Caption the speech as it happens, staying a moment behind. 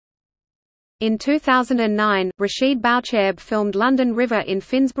In 2009, Rashid Boucherb filmed London River in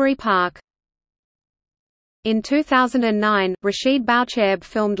Finsbury Park. In 2009, Rashid Boucherb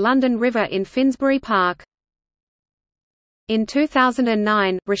filmed London River in Finsbury Park. In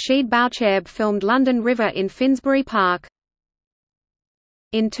 2009, Rashid Boucherb filmed London River in Finsbury Park.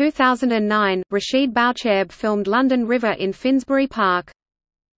 In 2009, Rashid Boucherb filmed London River in Finsbury Park.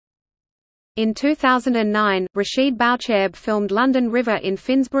 In 2009, Rashid Boucherb filmed London River in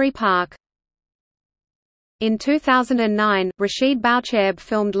Finsbury Park. In 2009, Rashid Boucherb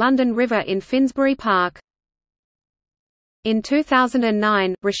filmed London River in Finsbury Park. In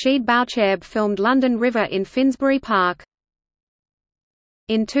 2009, Rashid Boucherb filmed London River in Finsbury Park.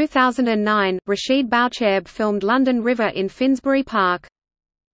 In 2009, Rashid Boucherb filmed London River in Finsbury Park.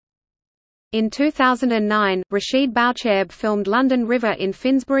 In 2009, Rashid Boucherb filmed London River in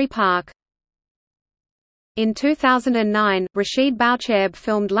Finsbury Park. In 2009, Rashid Boucherb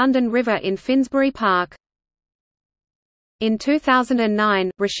filmed London River in Finsbury Park. In 2009,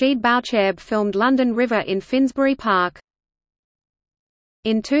 Rashid Boucherb filmed London River in Finsbury Park.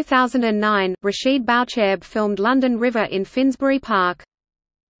 In 2009, Rashid Boucherb filmed London River in Finsbury Park.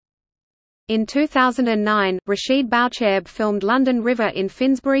 In 2009, Rashid Boucherb filmed London River in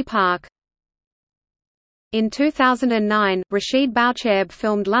Finsbury Park. In 2009, Rashid Boucherb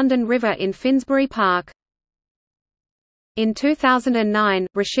filmed London River in Finsbury Park. In 2009,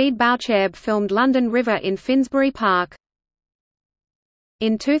 Rashid Boucherb filmed London River in Finsbury Park.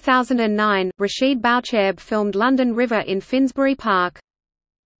 In 2009, Rashid Boucherb filmed London River in Finsbury Park.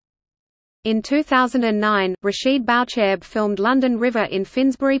 In 2009, Rashid Boucherb filmed London River in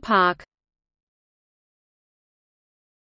Finsbury Park.